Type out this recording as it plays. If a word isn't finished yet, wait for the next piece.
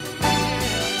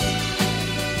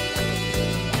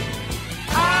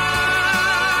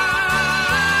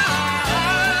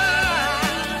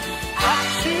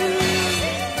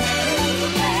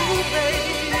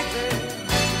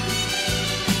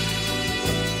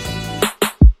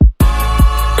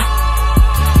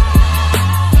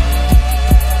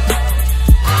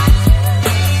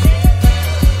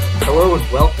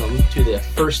the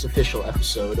first official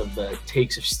episode of the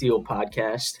Takes of Steel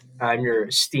podcast. I'm your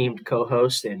esteemed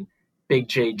co-host and Big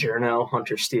J Journo,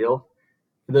 Hunter Steele.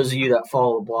 For those of you that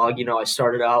follow the blog, you know I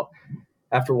started out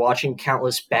after watching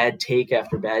countless bad take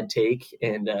after bad take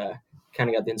and kind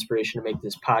of got the inspiration to make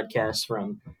this podcast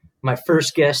from my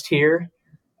first guest here.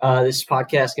 This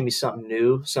podcast can be something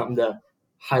new, something to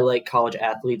highlight college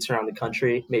athletes around the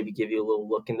country, maybe give you a little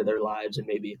look into their lives and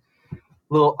maybe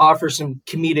offer some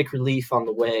comedic relief on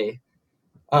the way.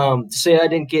 To say I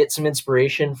didn't get some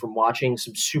inspiration from watching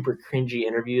some super cringy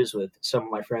interviews with some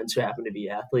of my friends who happen to be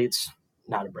athletes,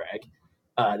 not a brag.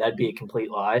 That'd be a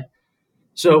complete lie.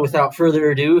 So without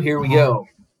further ado, here we go.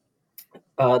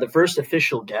 The first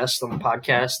official guest on the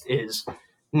podcast is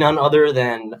none other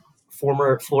than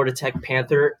former Florida Tech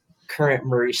Panther, current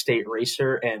Murray State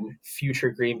racer, and future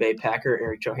Green Bay Packer,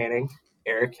 Eric Johanning.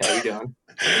 Eric, how you doing?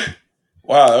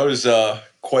 Wow, that was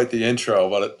quite the intro,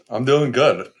 but I'm doing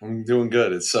good.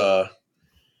 It's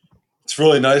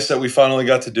really nice that we finally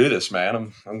got to do this,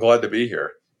 man. I'm glad to be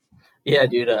here. Yeah,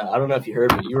 dude. I don't know if you heard,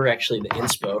 but you were actually the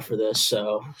inspo for this.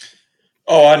 So,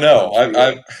 Oh, I know.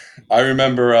 I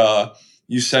remember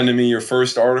you sending me your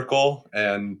first article,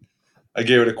 and I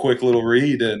gave it a quick little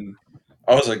read, and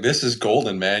I was like, "This is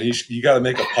golden, man. You got to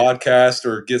make a podcast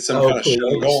or get some kind of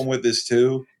show going with this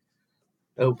too."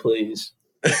 Oh, please.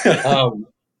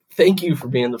 Thank you for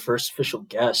being the first official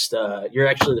guest. You're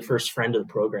actually the first friend of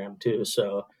the program too,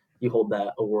 so you hold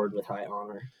that award with high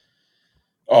honor.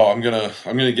 Oh, I'm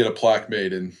gonna get a plaque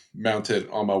made and mount it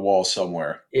on my wall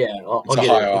somewhere. Yeah, I'll It's a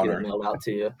high honor. Get it mailed out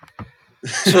to you.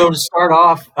 So to start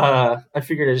off, I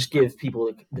figured I'd just give people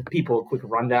a quick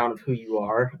rundown of who you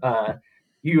are.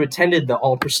 You attended the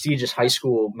all prestigious high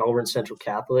school Melbourne Central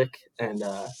Catholic, and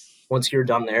once you're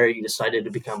done there, you decided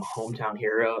to become a hometown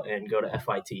hero and go to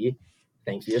FIT.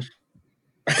 Thank you.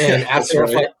 And after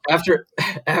right.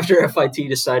 after FIT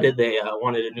decided they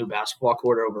wanted a new basketball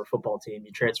court over a football team,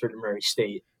 you transferred to Murray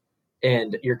State,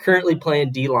 and you're currently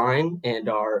playing D-line and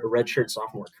are a redshirt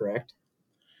sophomore, correct?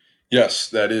 Yes,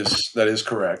 that is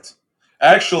correct.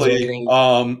 Actually,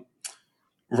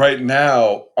 right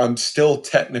now I'm still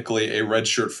technically a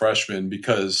redshirt freshman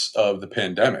because of the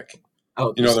pandemic.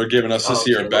 Oh, they're giving us this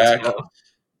year back,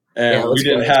 and we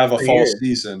didn't have a fall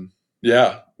season.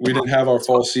 Yeah, we didn't have our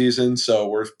fall season, so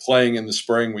we're playing in the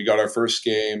spring. We got our first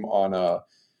game on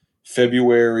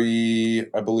February,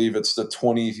 I believe it's the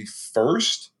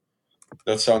 21st.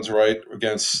 That sounds right,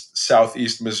 against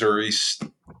Southeast Missouri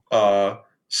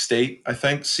State, I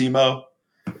think, SEMO.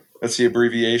 That's the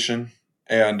abbreviation.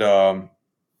 And, I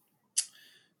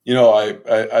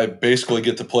basically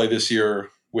get to play this year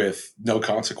with no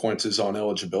consequences on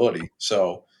eligibility.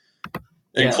 So,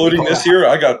 including this year,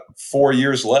 I got 4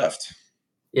 years left.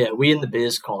 Yeah, we in the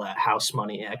biz call that house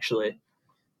money, actually.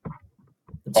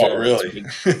 Really?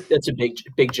 That's a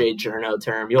big J Journo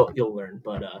term. You'll learn.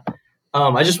 But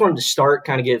I just wanted to start,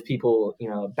 kind of give people,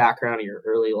 a background of your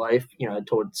early life. I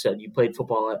said you played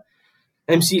football at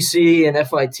MCC and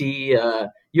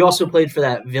FIT. You also played for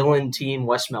that villain team,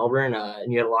 West Melbourne,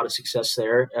 and you had a lot of success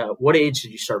there. What age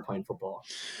did you start playing football?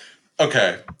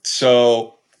 Okay,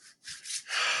 so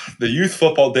the youth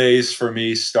football days for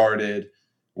me started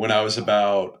when I was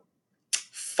about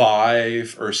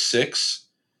 5 or 6.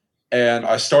 And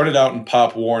I started out in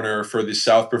Pop Warner for the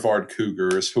South Brevard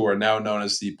Cougars, who are now known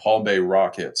as the Palm Bay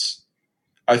Rockets.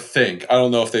 I think. I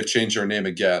don't know if they've changed their name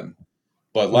again.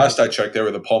 But last I checked, they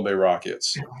were the Palm Bay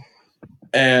Rockets.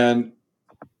 And,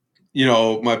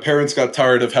 my parents got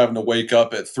tired of having to wake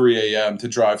up at 3 a.m. to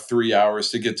drive 3 hours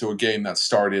to get to a game that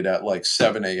started at like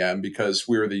 7 a.m. because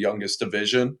we were the youngest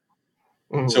division.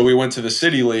 Mm-hmm. So we went to the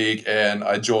City League, and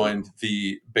I joined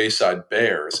the Bayside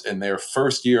Bears in their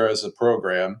first year as a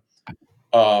program.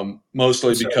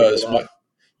 Mostly because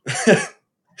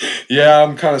yeah,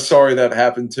 I'm kind of sorry that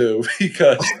happened too,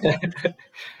 because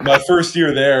my first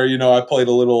year there, I played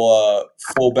a little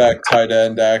fullback tight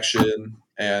end action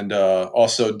and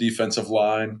also defensive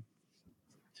line.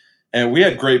 And we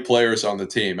had great players on the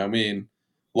team. I mean,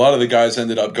 a lot of the guys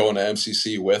ended up going to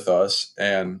MCC with us.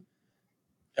 And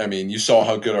I mean, you saw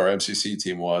how good our MCC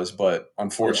team was, but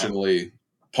unfortunately,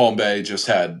 Palm Bay just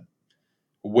had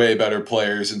way better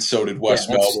players, and so did West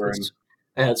Melbourne.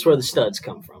 That's where the studs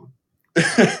come from.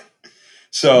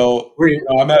 So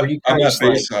I'm at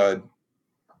Bayside.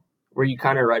 Were you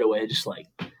kind of right away just like,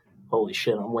 holy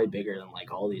shit, I'm way bigger than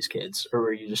like all these kids? Or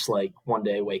were you just like one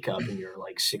day wake up and you're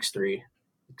like 6'3",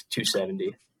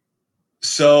 270?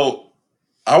 So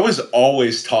I was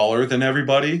always taller than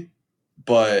everybody,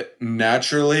 but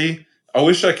naturally, I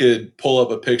wish I could pull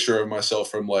up a picture of myself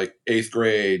from like 8th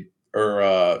grade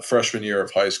or freshman year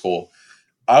of high school.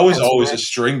 I was Pencil always man. a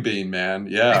string bean, man.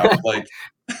 Yeah, like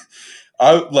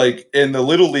I like in the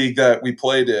little league that we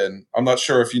played in. I'm not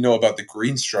sure if you know about the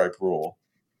green stripe rule.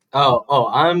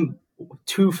 I'm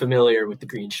too familiar with the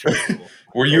green stripe rule,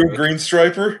 Were you a Eric. green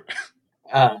striper?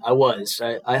 I was.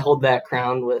 I hold that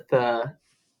crown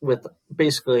with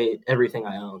basically everything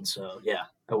I own. So yeah,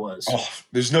 I was. Oh,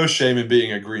 there's no shame in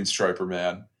being a green striper,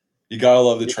 man. You gotta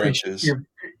love the You're preaching. trenches.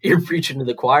 You're preaching to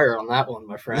the choir on that one,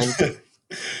 my friend.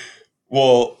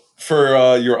 Well,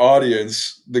 for your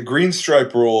audience, the green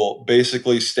stripe rule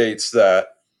basically states that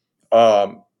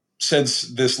um, since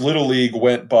this little league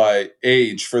went by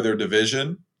age for their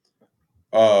divisions,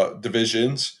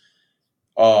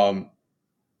 um,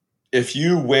 if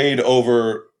you weighed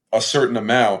over a certain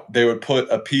amount, they would put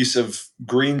a piece of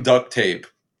green duct tape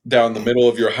down the middle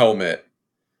of your helmet,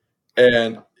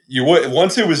 and you would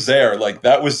once it was there, like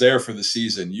that was there for the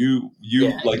season. You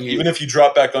Yeah, like even if you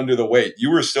drop back under the weight,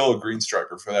 you were still a green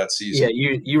striper for that season.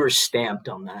 you were stamped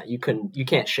on that. You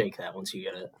can't shake that once you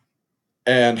get it.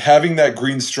 And having that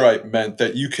green stripe meant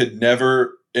that you could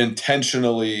never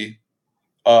intentionally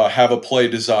have a play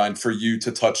designed for you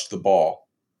to touch the ball.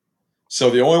 So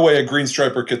the only way a green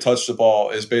striper could touch the ball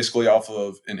is basically off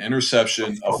of an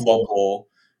interception, a fumble,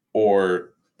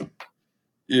 or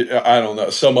I don't know,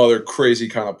 some other crazy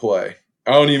kind of play.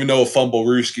 I don't even know if fumble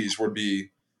rooskies would be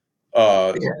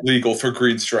Yeah. legal for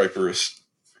green stripers.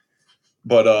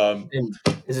 But And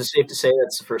is it safe to say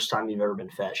that's the first time you've ever been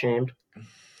fat shamed?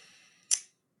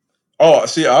 oh,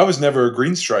 see, I was never a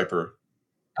green striper.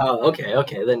 Oh,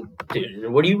 okay. Then, dude,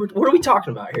 what are we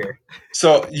talking about here?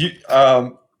 So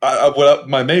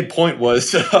my main point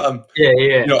was,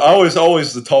 Yeah. I was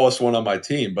always the tallest one on my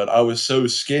team, but I was so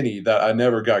skinny that I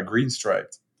never got green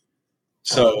striped. Oh,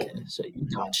 So okay. So you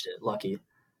dodged it. Lucky.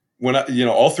 when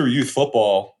all through youth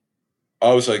football,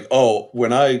 I was like, oh,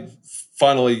 when I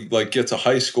finally like get to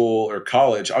high school or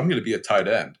college, I'm going to be a tight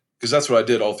end because that's what I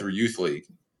did all through youth league,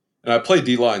 and I played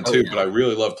D line Oh too, but yeah. I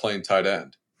really love playing tight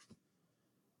end.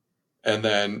 And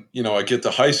then I get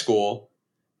to high school,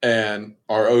 and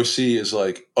our OC is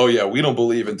like, "Oh yeah, we don't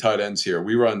believe in tight ends here.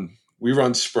 We run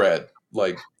spread.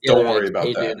 Like, Yeah, don't they're worry like, about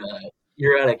hey, that." dude,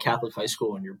 you're at a Catholic high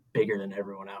school and you're bigger than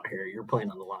everyone out here. You're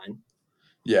playing on the line.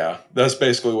 Yeah, that's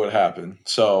basically what happened.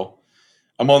 So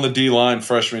I'm on the D line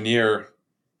freshman year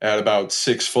at about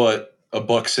 6 foot, a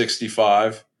buck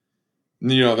 65.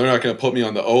 They're not going to put me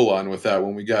on the O line with that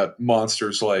when we got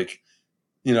monsters like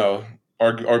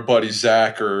our buddy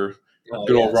Zach or Oh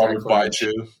good yeah, old Zach Robert Clemens.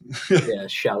 Baichu. Yeah,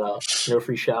 shout out. No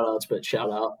free shout outs, but shout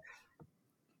out.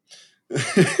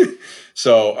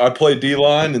 So I played D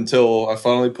line until I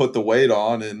finally put the weight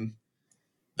on, and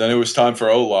then it was time for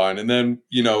O line. And then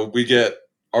we get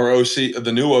our OC,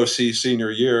 the new OC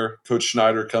senior year. Coach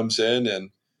Schneider comes in,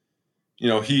 and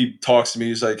he talks to me.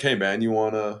 He's like, "Hey man, you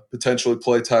want to potentially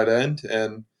play tight end?"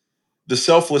 And the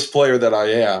selfless player that I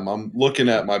am, I'm looking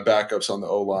at my backups on the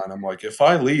O line. I'm like, if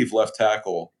I leave left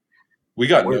tackle, we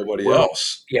got nobody We're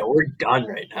else. yeah, we're done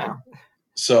right now.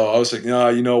 So I was like, nah,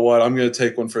 you know what? I'm going to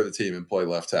take one for the team and play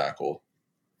left tackle.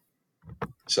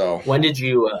 So, When did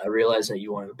you realize that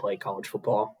you wanted to play college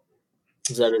football?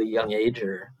 Was that at a young age,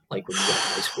 or like when you got to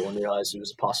high school and realized it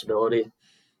was a possibility?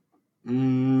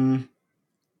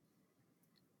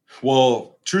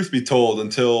 well, truth be told,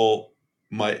 until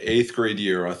my 8th grade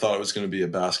year, I thought I was going to be a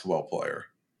basketball player.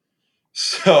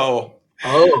 So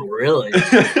Oh, really?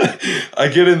 I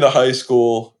get into high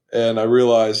school and I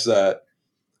realized that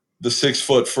the 6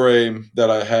 foot frame that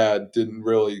I had didn't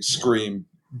really scream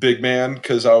big man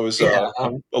because I was Yeah,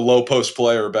 a low post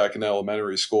player back in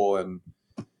elementary school and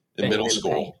in banging middle in the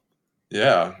paint. school.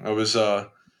 Yeah, I was. I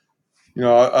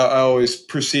always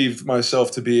perceived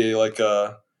myself to be like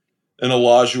an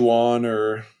Olajuwon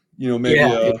or maybe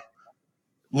Yeah, a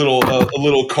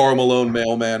little Karl Malone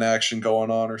mailman action going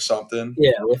on or something.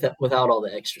 yeah, without all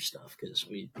the extra stuff because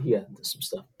he got into some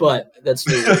stuff, but that's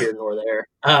neither here nor there.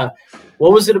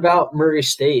 What was it about Murray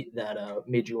State that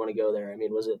made you want to go there? I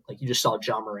mean, was it like you just saw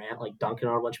John Morant like dunking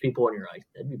on a bunch of people, and you're like,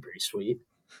 that'd be pretty sweet?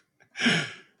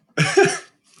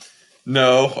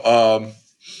 No,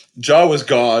 Ja was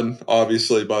gone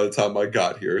obviously by the time I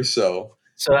got here. So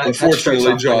So that strikes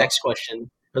unfortunately, off my Ja. next question.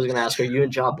 I was going to ask, are you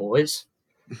and Ja boys?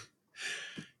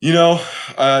 You know,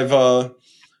 I've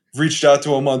reached out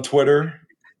to him on Twitter.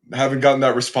 Haven't gotten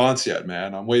that response yet,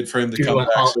 man. I'm waiting for him to Dude come went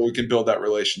back so we can build that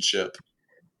relationship.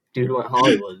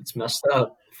 Hollywood. It's messed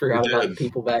up. We Forgot about the did,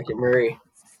 people back at Murray.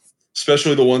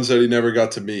 especially the ones that he never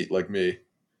got to meet, like me.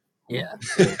 Yeah,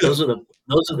 those are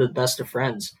the best of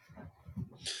friends.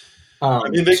 I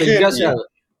mean, they So you can guys be. have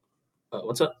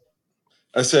what's up?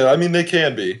 I said, I mean, they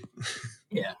can be.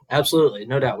 Yeah, absolutely,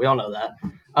 no doubt. We all know that.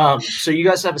 So you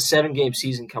guys have a 7-game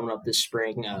season coming up this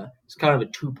spring. It's kind of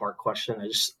a two-part question. I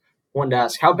just wanted to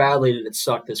ask, how badly did it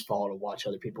suck this fall to watch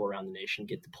other people around the nation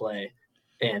get to play,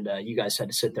 and you guys had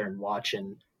to sit there and watch?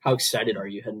 And how excited are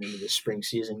you heading into this spring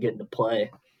season, getting to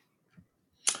play?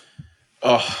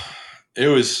 Uh, it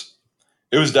was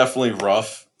definitely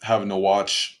rough having to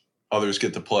watch others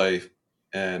get to play,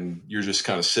 and you're just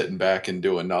kind of sitting back and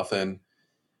doing nothing.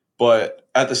 But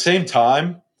at the same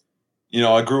time,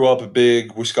 I grew up a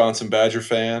big Wisconsin Badger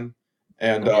fan,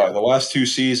 and Oh yeah, the last 2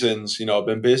 seasons, I've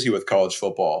been busy with college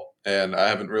football, and I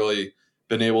haven't really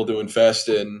been able to invest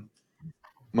in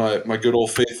my good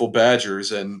old faithful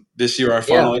Badgers. And this year, I yeah.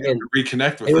 finally I got mean, to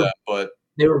reconnect with they were them. But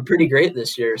they were pretty great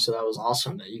this year, so that was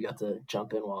awesome that you got to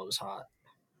jump in while it was hot.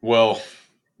 well,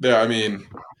 yeah, I mean,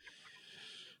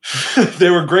 they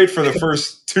were great for the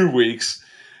first 2 weeks,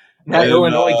 That and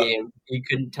Illinois game, you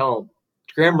couldn't tell.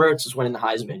 Graham Mertz is winning the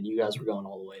Heisman. You guys were going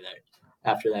all the way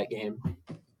there after that game.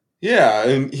 yeah,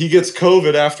 and he gets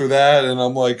COVID after that, and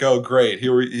I'm like, oh great,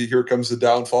 here comes the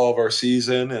downfall of our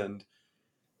season, and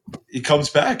he comes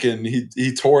back and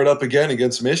he tore it up again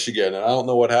against Michigan, and I don't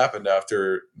know what happened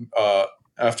uh,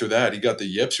 after that. He got the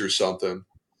yips or something,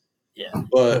 Yeah,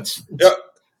 but yeah, it's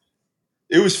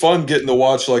it was fun getting to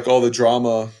watch like all the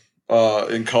drama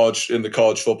in the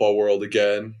college football world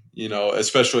again.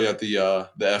 Especially at the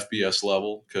FBS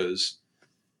level because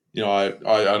I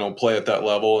don't play at that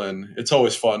level, and it's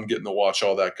always fun getting to watch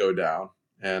all that go down.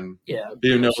 And yeah,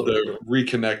 being able to absolutely.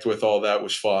 reconnect with all that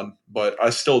was fun, but I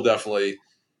still definitely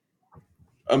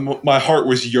my heart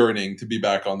was yearning to be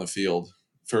back on the field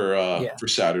Yeah. for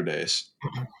Saturdays.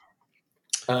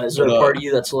 Is there But a part of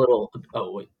you that's a little?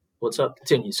 Oh wait, what's up?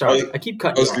 Continue. I Sorry, was I keep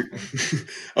I cutting you was off, man.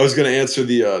 I was going to answer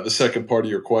the second part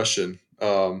of your question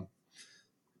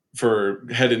for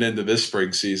heading into this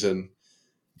spring season.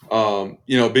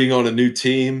 Being on a new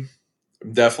team,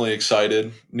 I'm definitely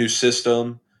excited. New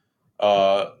system,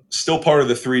 still part of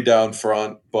the three down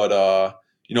front, but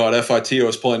at FIT I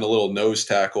was playing a little nose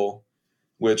tackle,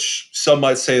 which some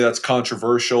might say that's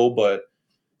controversial, but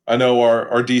I know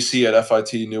our DC at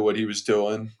FIT knew what he was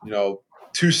doing.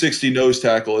 260 nose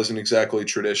tackle isn't exactly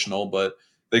traditional, but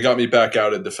they got me back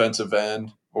out at defensive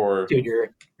end. Or, Dude,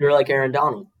 you're like Aaron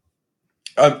Donald.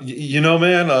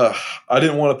 man, I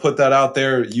didn't want to put that out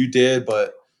there. You did,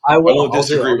 but I I will. won't I'll do it.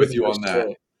 disagree I'll be with the you on first to that.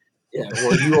 say it. Yeah.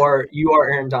 Well, you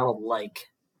are Aaron Donald like.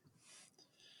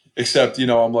 Except,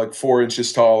 I'm like 4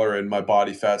 inches taller and my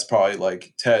body fat's probably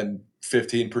like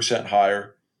 10-15%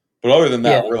 higher. But other than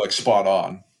Yeah. that, we're like spot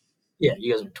on. Yeah.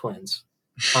 You guys are twins.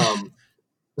 Um,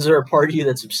 is there a part of you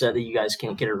that's upset that you guys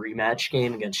can't get a rematch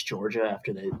game against Georgia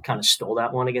after they kind of stole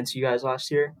that one against you guys last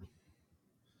year?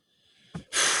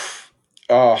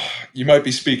 Uh, you might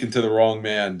be speaking to the wrong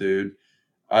man, dude.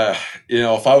 Uh,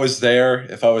 if I was there,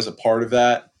 if I was a part of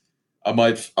that, I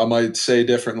might say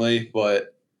differently,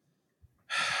 but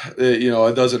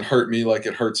it doesn't hurt me like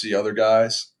it hurts the other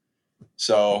guys.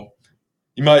 So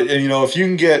you might, and if you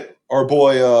can get our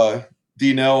boy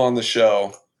D Nell on the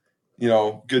show,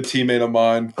 good teammate of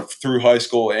mine through high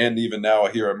school and even now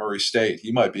here at Murray State,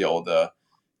 he might be able to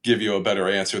give you a better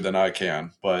answer than I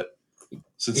can. But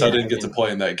since I Yeah. didn't get to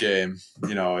play in that game,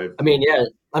 Yeah.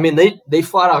 I mean, they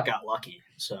flat out got lucky.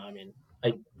 So I mean,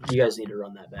 you guys need to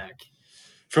run that back.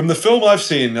 from the film I've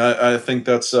seen, I think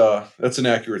that's an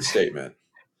accurate statement.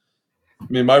 I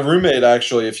mean, my roommate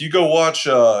actually, if you go watch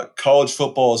college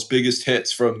football's biggest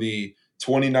hits from the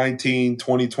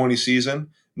 2019-2020 season,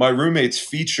 my roommate's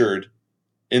featured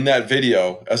in that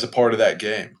video as a part of that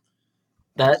game.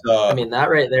 That I Uh, mean, that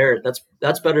right there,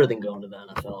 that's better than going to the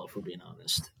NFL, if we're being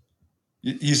honest.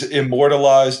 he's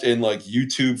immortalized in like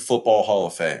YouTube Football Hall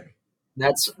of Fame.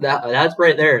 That's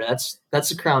right there. That's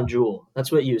the crown jewel.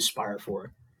 That's what you aspire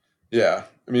for. Yeah.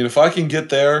 I mean, if I can get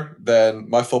there, then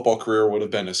my football career would have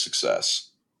been a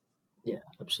success. Yeah,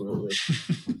 absolutely.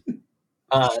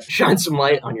 Shine some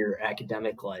light on your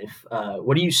academic life.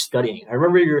 What are you studying? I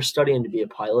remember you were studying to be a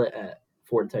pilot at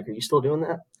Ford Tech. Are you still doing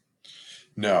that?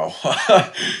 No.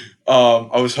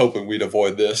 I was hoping we'd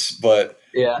avoid this, but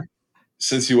Yeah.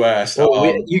 since you asked,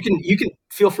 Well, you can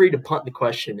feel free to punt the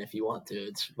question if you want to.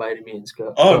 It's by any means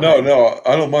oh go no, ahead. no,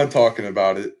 I don't mind talking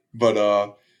about it.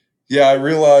 But yeah, I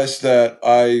realized that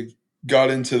I got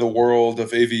into the world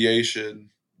of aviation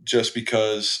just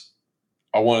because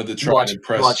I wanted to try and You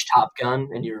impress. watched Top Gun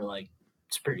and you were like,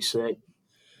 it's pretty sick.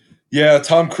 Yeah,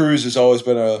 Tom Cruise has always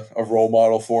been a role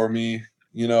model for me.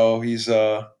 He's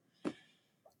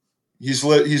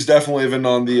definitely living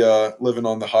on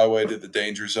the highway to the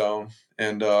danger zone,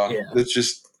 and Yeah, it's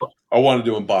just I wanted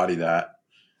to embody that.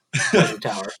 Pleasure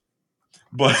Tower.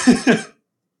 but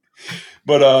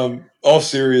but all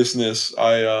seriousness,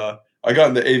 I got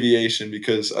into aviation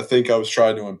because I think I was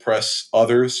trying to impress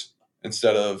others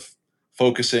instead of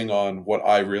focusing on what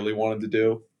I really wanted to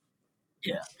do.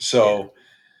 Yeah, yeah, So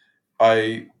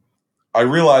I I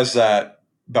realized that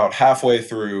about halfway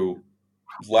through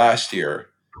last year,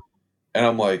 and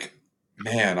I'm like,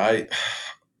 man, I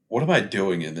what am I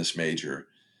doing in this major?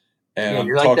 And yeah. I'm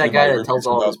You're like talking that to my guy that tells roommates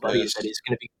all of about his buddies this. that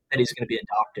he's gonna be a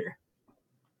doctor.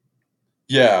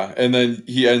 Yeah, and then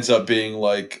he ends up being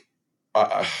like,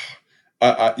 I,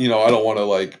 I don't want to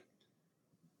like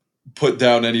put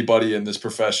down anybody in this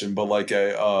profession, but like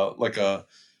a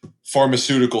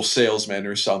pharmaceutical salesman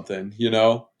or something, Yeah,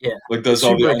 like it's does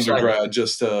all the super exciting. undergrad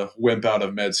just to wimp out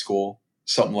of med school,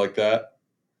 something like that.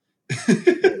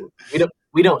 Yeah,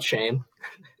 we don't shame.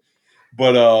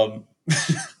 But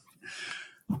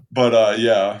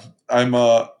yeah,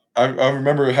 I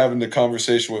remember having the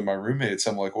conversation with my roommates.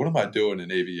 I'm like, what am I doing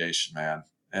in aviation, man?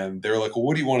 And they're like, well,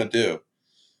 what do you want to do?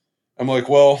 I'm like,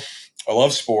 well, I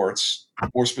love sports.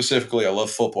 More specifically, I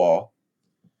love football,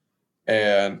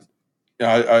 and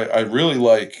I really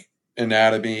like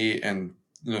anatomy and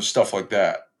stuff like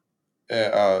that.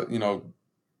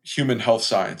 Human health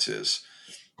sciences.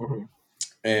 Mhm.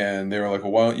 And they were like,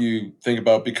 well, why don't you think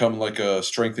about becoming like a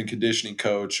strength and conditioning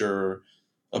coach or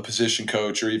a position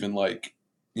coach or even like,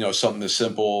 something as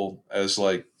simple as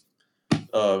like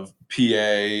a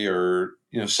PA or,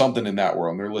 something in that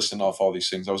world. And they're listing off all these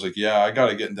things. I was like, yeah, I got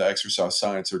to get into exercise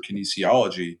science or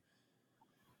kinesiology.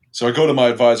 So I go to my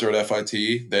advisor at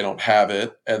FIT. They don't have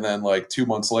it. And then like 2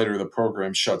 months later, the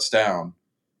program shuts down.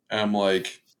 And I'm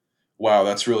like, wow,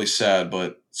 that's really sad,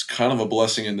 but it's kind of a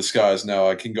blessing in disguise. Now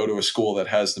I can go to a school that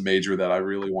has the major that I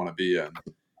really want to be in,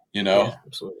 you know? Yeah,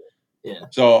 absolutely. Yeah,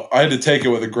 So I had to take it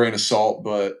with a grain of salt,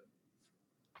 but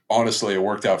honestly, it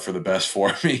worked out for the best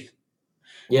for me.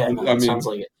 yeah. No, I it sounds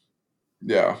mean, like it.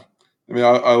 yeah. I mean,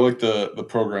 I like the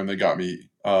program that got me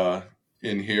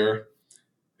in here.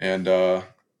 And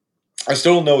I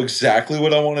still don't know exactly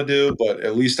what I want to do, but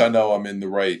at least I know I'm in the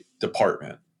right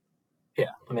department. Yeah,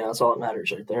 I mean that's all that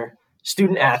matters right there.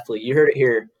 Student athlete, you heard it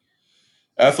here.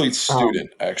 Athlete Um, student,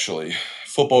 actually.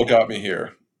 Football got me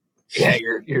here. yeah,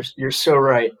 you're so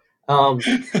right.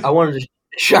 I wanted to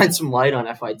shine some light on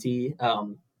FIT.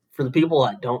 For the people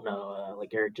that don't know,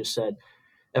 like Eric just said,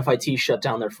 FIT shut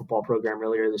down their football program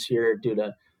earlier this year due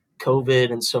to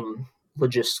COVID and some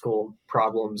logistical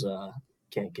problems.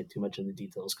 Can't get too much into the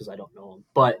details because I don't know them.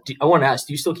 But I want to ask: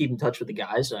 do you still keep in touch with the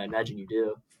guys? I imagine you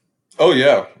do. Oh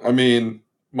yeah, I mean,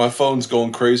 my phone's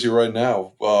going crazy right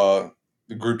now.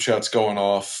 The group chat's going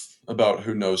off about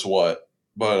who knows what.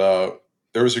 But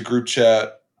there was a group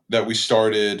chat that we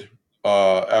started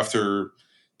after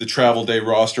the travel day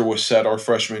roster was set our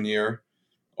freshman year.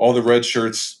 All the red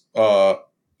shirts.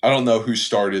 I don't know who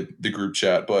started the group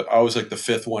chat, but I was like the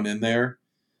fifth one in there.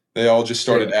 They all just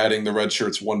started Yeah. adding the red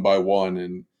shirts one by one,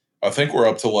 and I think we're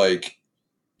up to like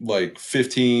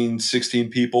 15, 16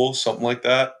 people, something like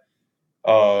that.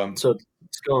 Um, So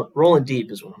it's going rolling deep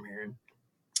is what I'm hearing.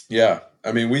 Yeah,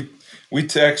 I mean we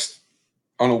text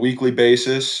on a weekly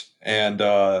basis, and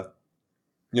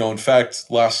in fact, this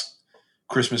past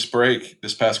Christmas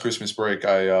break,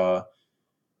 I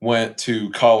went to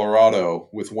Colorado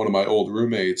with one of my old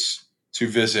roommates to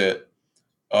visit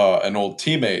an old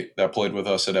teammate that played with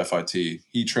us at FIT.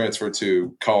 He transferred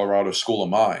to Colorado School of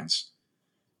Mines,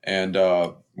 and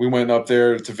we went up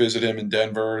there to visit him in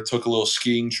Denver. Took a little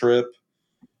skiing trip.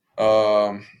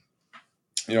 Um,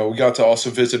 we got to also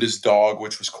visit his dog,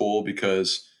 which was cool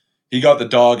because he got the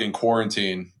dog in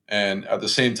quarantine, and at the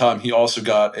same time, he also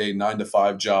got a 9 to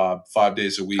 5 job, 5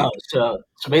 days a Oh, week. so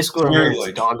basically, So what I'm we were hearing is the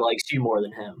like, dog likes you more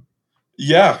than him.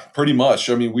 yeah, pretty much.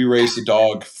 I mean, we raised the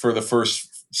dog for the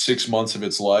first 6 months of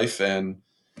its life, and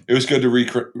it was good to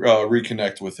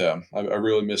reconnect with him. I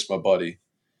really missed my buddy.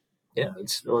 Yeah,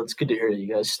 it's good to hear that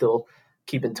you guys still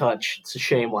keep in touch. It's a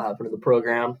shame what happened to the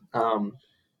program.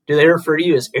 Do they refer to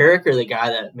you as Eric or the guy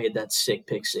that made that sick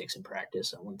pick six in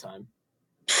practice at one time?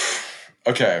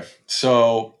 Okay,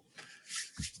 so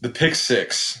the pick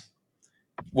six.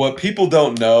 What people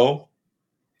don't know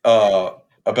uh,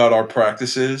 about our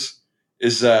practices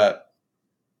is that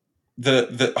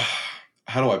the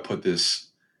how do I put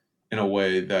this in a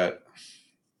way that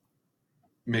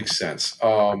makes sense?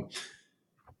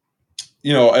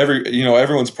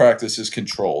 Everyone's practice is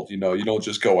controlled. You don't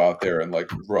just go out there and like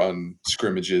run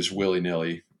scrimmages willy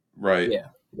nilly, right? Yeah,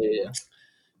 yeah,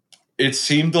 It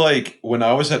seemed like when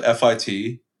I was at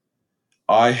FIT,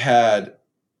 I had,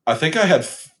 I think I had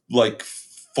like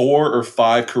 4 or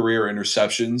 5 career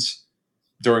interceptions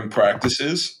during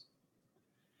practices,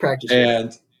 practice. Yeah,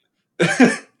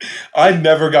 and I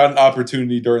never got an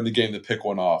opportunity during the game to pick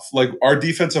one off. Like our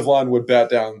defensive line would bat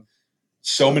down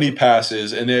so many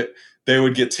passes, and they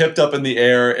would get tipped up in the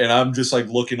air, and I'm just like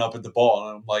looking up at the ball,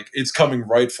 and I'm like, it's coming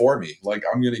right for me. Like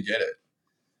I'm gonna get it.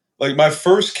 Like my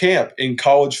first camp in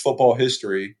college football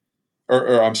history,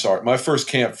 or I'm sorry, my first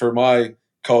camp for my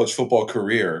college football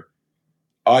career,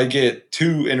 I get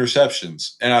 2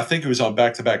 interceptions, and I think it was on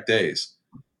back-to-back days.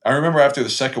 I remember after the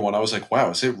second one, I was like,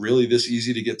 "Wow, is it really this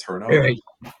easy to get turnovers?" Right.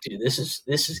 Dude, this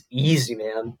is easy,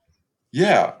 man.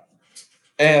 Yeah,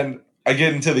 and I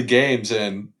get into the games,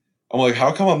 and I'm like,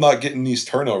 "How come I'm not getting these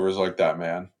turnovers like that,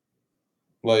 man?"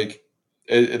 Like,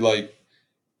 like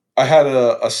I had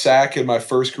a sack in my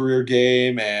first career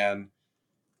game, and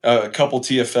a couple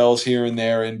TFLs here and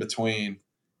there in between.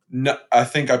 No, I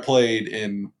think I played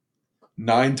in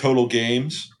 9 total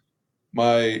games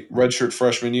my redshirt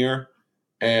freshman year,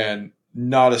 and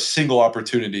not a single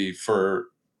opportunity for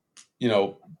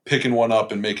picking one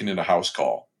up and making it a house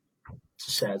call.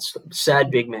 It's a sad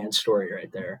big man story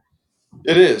right there.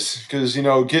 It is because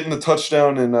getting the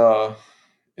touchdown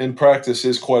in practice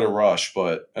is quite a rush,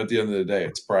 but at the end of the day,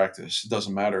 it's practice. It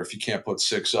doesn't matter if you can't put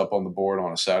 6 up on the board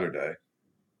on a Saturday.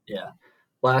 Yeah.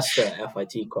 Last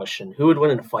FIT question: who would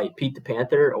win in a fight, Pete the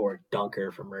Panther or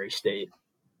Dunker from Murray State?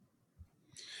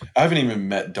 I haven't even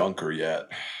met Dunker yet.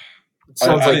 It I,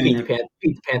 sounds I like didn't even.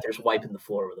 Pete the Panther's wiping the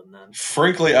floor with him. Then,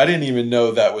 Frankly, I didn't even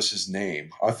know that was his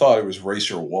name. I thought it was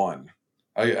Racer One.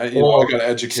 I well, got to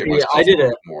educate see, myself a little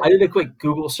I more. did a quick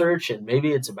Google search, and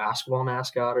maybe it's a basketball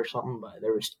mascot or something. But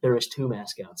there was 2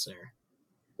 mascots there.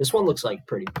 This one looks like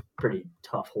pretty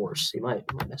tough horse. He might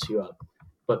mess you up.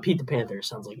 But Pete the Panther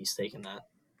sounds like he's taking that.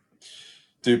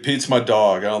 Dude, Pete's my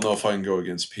dog. I don't know if I can go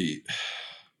against Pete.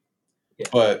 Yeah.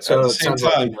 But at the So it same sounds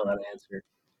like you time, know that answer.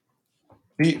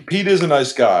 Pete is a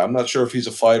nice guy. I'm not sure if he's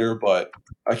a fighter, but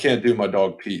I can't do my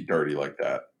dog Pete dirty like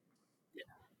that.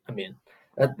 I mean,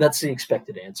 that's the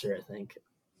expected answer, I think.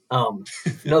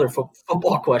 Another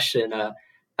football question.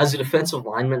 As a defensive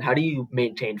lineman, how do you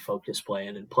maintain focus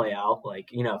playing and play out? Like,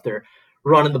 if they're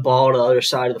running the ball to the other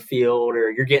side of the field or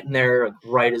you're getting there like,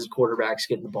 right as the quarterback's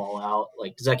getting the ball out,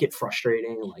 like, does that get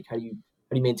frustrating? Like, how do you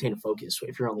maintain a focus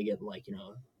if you're only getting like,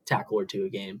 a tackle or two a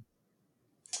game?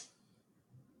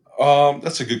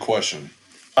 That's a good question.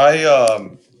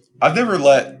 I've never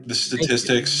let the Thank you.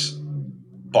 statistics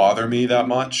bother me that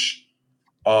much.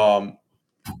 Um,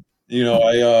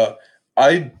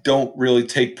 I don't really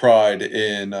take pride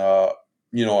in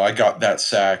I got that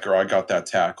sack or I got that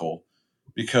tackle,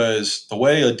 because the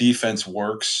way a defense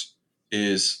works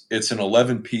is it's an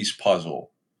 11-piece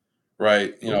puzzle,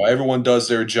 right? Everyone does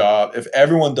their job. If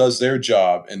everyone does their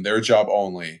job and their job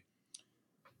only,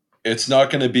 it's not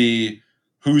going to be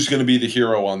who's going to be the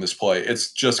hero on this play.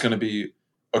 It's just going to be,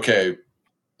 okay,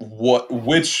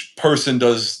 which person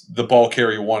does the ball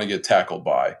carrier want to get tackled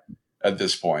by at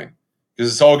this point?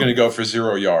 Because it's all going to go for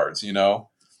 0 yards. Yeah.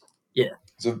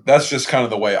 So that's just kind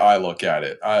of the way I look at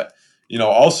it.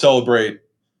 I'll celebrate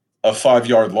a 5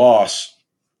 yard loss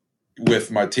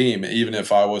with my team, even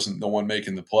if I wasn't the one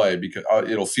making the play, because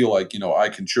it'll feel like I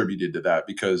contributed to that,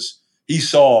 because he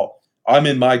saw I'm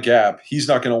in my gap. He's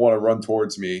not going to want to run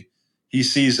towards me. He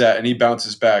sees that and he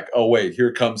bounces back. Oh wait,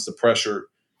 here comes the pressure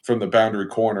from the boundary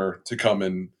corner to come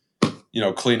and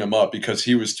clean him up, because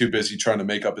he was too busy trying to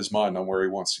make up his mind on where he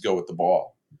wants to go with the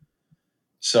ball.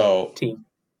 So Team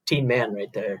man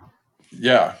right there.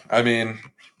 yeah, I mean,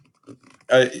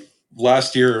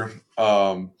 last year,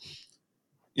 like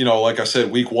I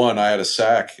said, week 1 I had a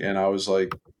sack, and I was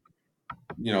like,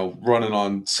 running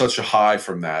on such a high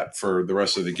from that for the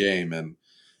rest of the game, and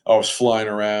I was flying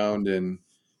around and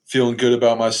feeling good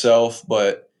about myself.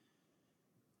 But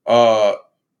uh,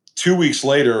 2 weeks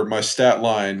later, my stat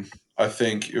line, I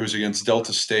think it was against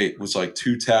Delta State, was like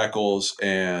 2 tackles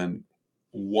and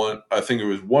one. I think it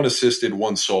was 1 assisted,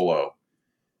 1 solo,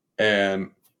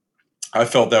 and I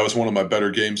felt that was one of my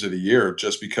better games of the year,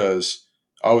 just because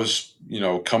I was,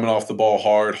 coming off the ball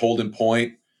hard, holding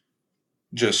point,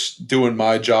 just doing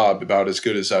my job about as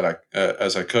good as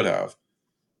I could have.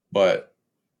 But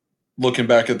looking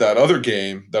back at that other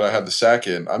game that I had the sack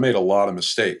in, I made a lot of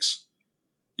mistakes,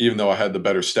 even though I had the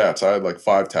better stats. I had like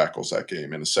 5 tackles that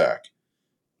game and a sack,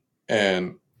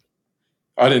 and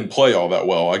I didn't play all that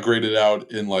well. I graded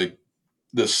out in like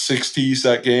the 60s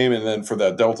that game, and then for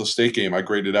that Delta State game, I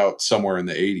graded out somewhere in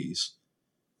the 80s.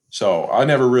 So I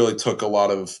never really took a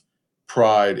lot of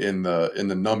pride in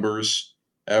the numbers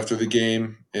after the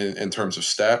game in terms of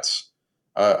stats.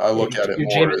 I Yeah, look at it you're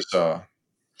more Jameis. as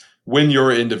win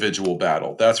your individual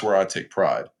battle. That's where I take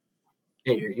pride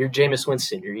Yeah, you're Jameis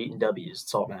Winston. You're eating W's.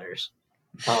 It's all that matters.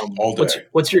 all What's day.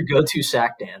 what's your go-to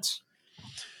sack dance?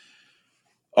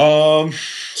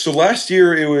 So last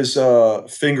year it was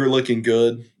finger licking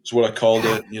good is what I called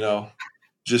it.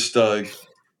 Just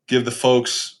give the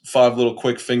folks 5 little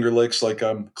quick finger licks, like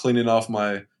I'm cleaning off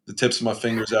the tips of my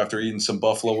fingers after eating some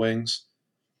buffalo wings.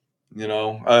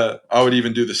 I would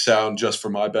even do the sound just for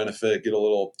my benefit, get a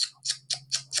little,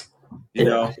 you Yeah,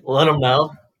 know, let them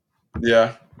know.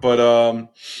 yeah. But I'm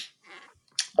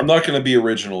not going to be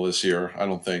original this year. I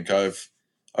don't think I've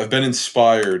been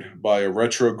inspired by a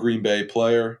retro Green Bay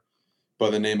player by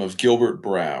the name of Gilbert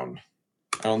Brown.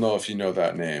 I don't know if you know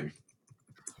that name.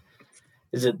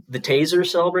 Is it the Taser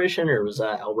celebration, or was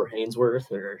that Albert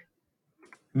Hainsworth? Or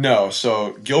No,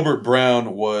 so Gilbert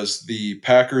Brown was the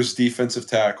Packers defensive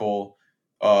tackle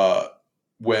uh,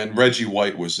 when Reggie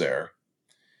White was there.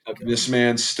 okay, This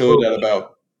man a stood little at bit ago.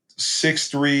 about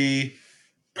 6'3",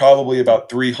 probably about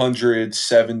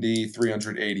 370,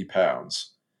 380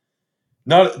 pounds.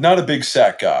 Not a big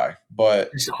sack guy,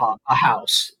 but Just a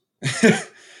house.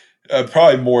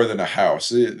 probably more than a house.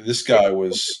 This Yeah.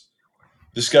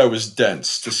 guy was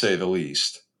dense to say the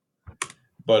least.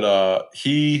 But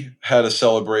he had a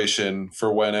celebration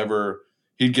for whenever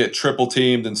he'd get triple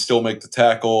teamed and still make the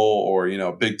tackle, or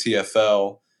big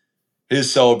TFL.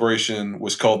 His celebration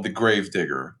was called the Grave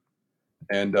Digger,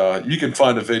 and you can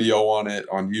find a video on it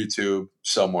on YouTube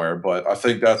somewhere. But I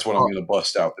think that's what I'm I'll, going to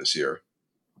bust out this year.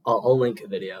 I'll link a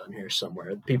video in here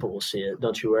somewhere. People will see it.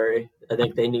 Don't you worry. I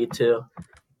think they need to.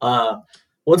 Uh,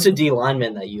 what's a D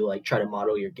lineman that you like try to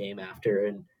model your game after?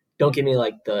 And don't give me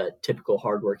like the typical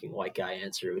hardworking white guy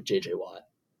answer with JJ Watt.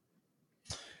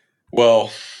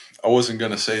 Well, I wasn't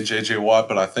going to say JJ Watt,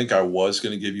 but I think I was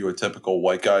going to give you a typical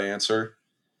white guy answer.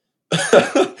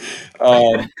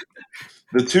 um,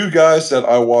 The two guys that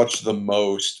I watch the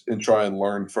most and try and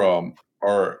learn from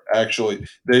are actually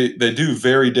they do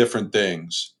very different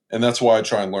things, and that's why I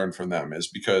try and learn from them, is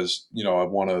because I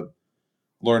want to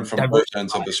learn from both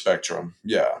ends of Diversify. the spectrum.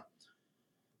 Yeah.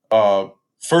 Uh,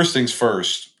 First things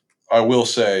first, I will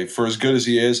say, for as good as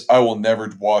he is, I will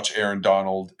never watch Aaron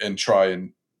Donald and try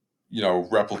and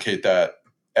replicate that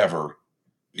ever,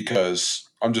 because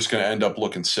I'm just going to end up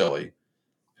looking silly.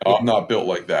 I'm Yeah, not built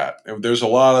like that. And there's a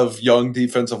lot of young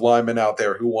defensive linemen out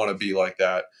there who want to be like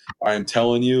that. I am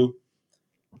telling you,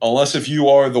 unless if you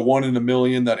are the one in a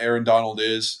million that Aaron Donald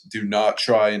is, do not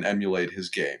try and emulate his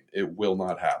game. It will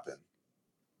not happen.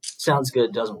 sounds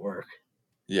good. Doesn't work.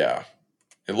 Yeah.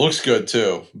 It looks good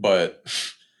too, but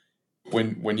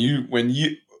when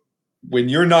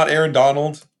you're not Aaron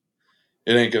Donald,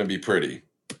 it ain't going to be pretty.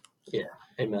 Yeah,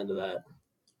 amen to that.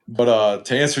 But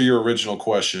to answer your original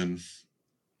question,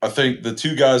 I think the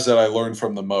two guys that I learned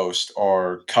from the most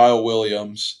are Kyle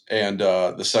Williams, and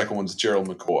the second one's Gerald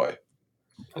McCoy.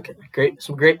 Okay, great.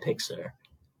 Some great picks there.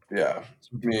 Yeah.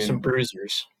 I Some mean,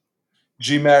 bruisers.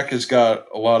 GMAC has got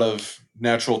a lot of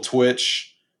natural twitch.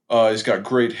 He's got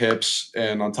great hips,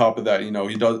 and on top of that,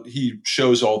 he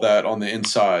shows all that on the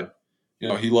inside.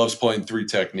 He loves playing three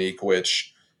technique,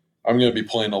 which I'm going to be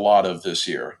playing a lot of this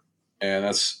year, and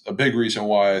that's a big reason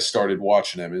why I started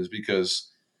watching him, is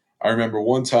because I remember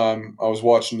one time I was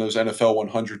watching those NFL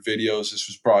 100 videos. This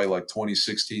was probably like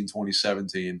 2016,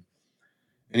 2017,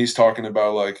 and he's talking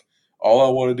about, like, all I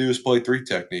want to do is play three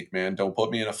technique, man. Don't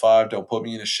put me in a five. Don't put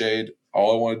me in a shade.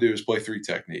 All I want to do is play three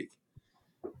technique.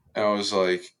 And I was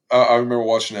like, I remember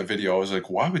watching that video. I was like,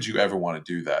 why would you ever want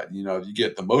to do that? You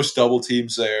get the most double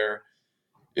teams there.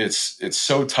 It's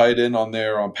so tight in on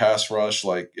there on pass rush.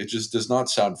 Like, it just does not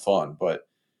sound fun. But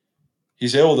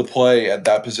he's able to play at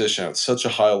that position at such a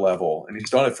high level, and he's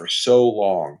done it for so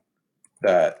long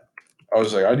that I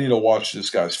was like, I need to watch this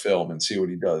guy's film and see what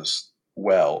he does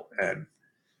well. And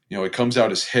it comes out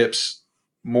his hips,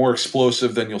 more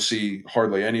explosive than you'll see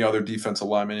hardly any other defensive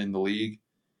lineman in the league.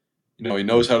 He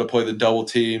knows how to play the double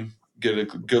team, get a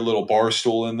good little bar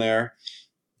stool in there,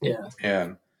 Yeah,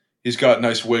 and he's got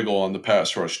nice wiggle on the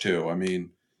pass rush too. I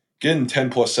mean, getting 10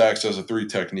 plus sacks as a three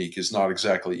technique is not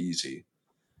exactly easy.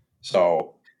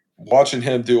 So watching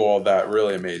him do all that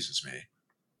really amazes me.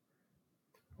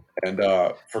 And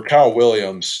for Kyle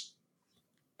Williams,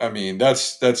 I mean,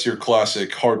 that's your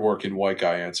classic hardworking white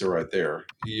guy answer right there.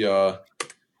 He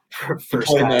first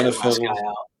played in guy the in, last guy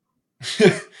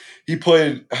NFL. out. He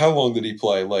played, how long did he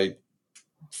play? Like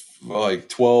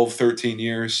 12, 13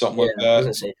 years, something Yeah, like I was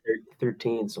that. gonna say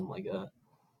 13, something like that.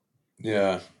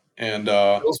 Yeah. And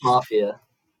Bills Mafia.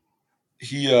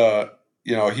 he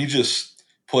he just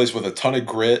plays with a ton of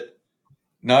grit.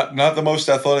 Not the most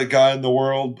athletic guy in the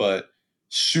world, but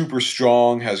super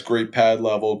strong, has great pad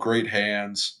level, great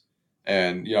hands.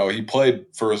 And he played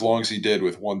for as long as he did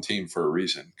with one team for a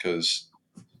reason, because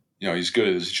he's good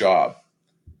at his job.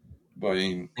 But I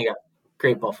mean, They got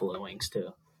great buffalo wings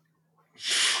too.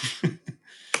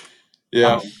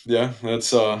 Yeah, Um, that's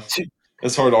to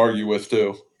hard to argue with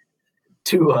too.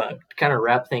 kind of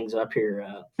wrap things up here,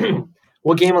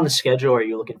 what game on the schedule are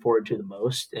you looking forward to the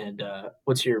most, and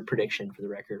what's your prediction for the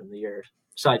record of the year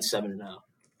besides 7-0?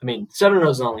 I mean, 7-0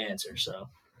 is the only answer. So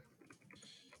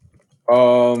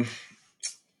Um,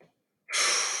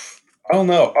 I don't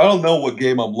know. I don't know what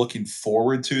game I'm looking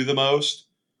forward to the most.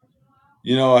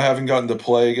 I haven't gotten to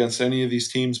play against any of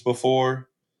these teams before,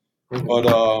 but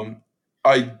mhm.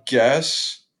 I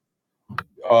guess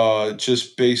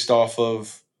just based off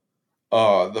of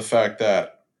the fact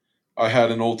that I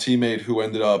had an old teammate who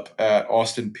ended up at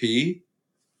Austin P.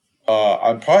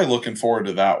 I'm probably looking forward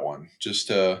to that one, just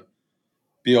to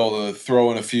be able to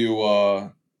throw in a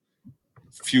few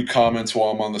comments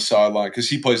while I'm on the sideline because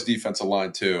he plays defensive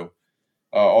line too.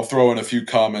 I'll throw in a few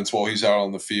comments while he's out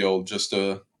on the field just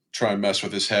to try and mess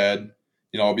with his head.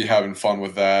 I'll be having fun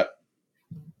with that.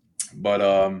 But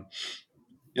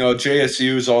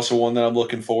JSU is also one that I'm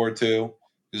looking forward to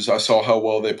because I saw how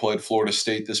well they played Florida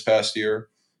State this past year.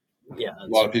 Yeah, A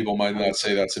lot of people might not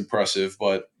say that's impressive,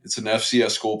 but it's an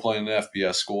FCS school playing an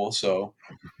FBS school, so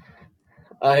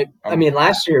I I'm mean,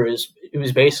 last year it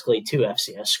was basically two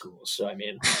FCS schools. So I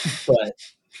mean,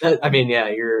 but I mean, yeah,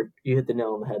 you hit the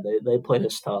nail on the head. They played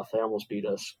us tough. They almost beat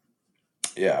us.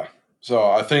 yeah. So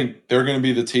I think they're going to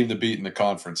be the team to beat in the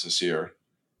conference this year.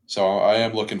 So I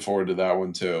am looking forward to that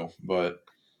one too. But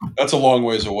that's a long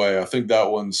ways away. I think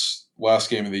that one's last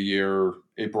game of the year,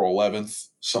 April 11th,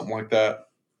 something like that.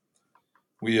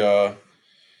 We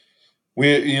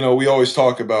we always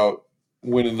talk about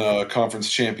winning a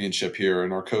conference championship here,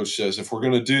 and our coach says if we're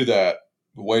going to do that,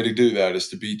 the way to do that is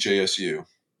to beat JSU.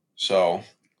 So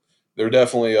they're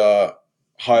definitely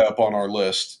high up on our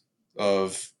list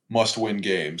of must-win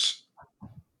games.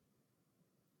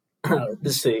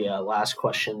 This is the last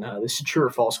question. This is a true or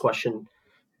false question.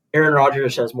 Aaron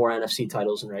Rodgers has more NFC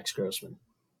titles than Rex Grossman.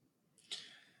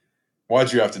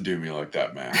 Why'd you have to do me like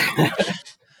that, man?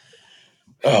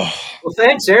 Oh, Well,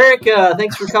 thanks, Eric.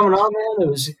 Thanks for coming on, man. It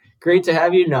was great to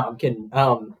have you. No, I'm kidding.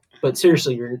 But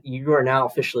seriously, you are now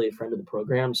officially a friend of the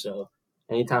program. So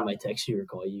anytime I text you or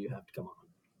call you, you have to come on.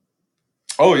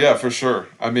 oh yeah, for sure.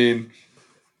 I mean,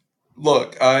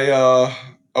 look, I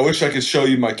wish I could show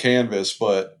you my canvas,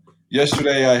 but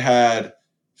yesterday I had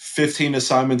 15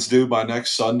 assignments due by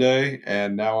next Sunday,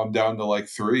 and now I'm down to like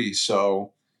 3.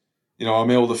 So,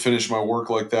 I'm able to finish my work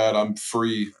like that. I'm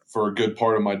free for a good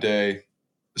part of my day,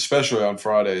 especially on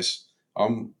Fridays.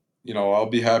 I'll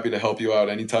be happy to help you out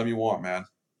anytime you want, man.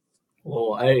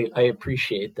 Well, I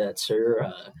appreciate that,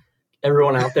 sir.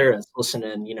 Everyone out there that's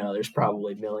listening, there's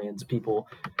probably millions of people.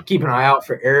 Keep an eye out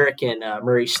for Eric and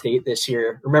Murray State this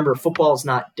year. Remember, football is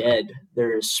not dead.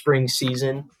 There's spring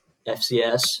season,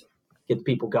 FCS. Get the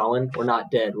people going. We're not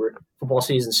dead. Football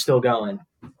season's still going.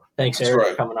 Thanks, That's Eric, for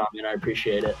right. coming on, man. I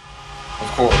appreciate it. Of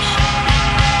course.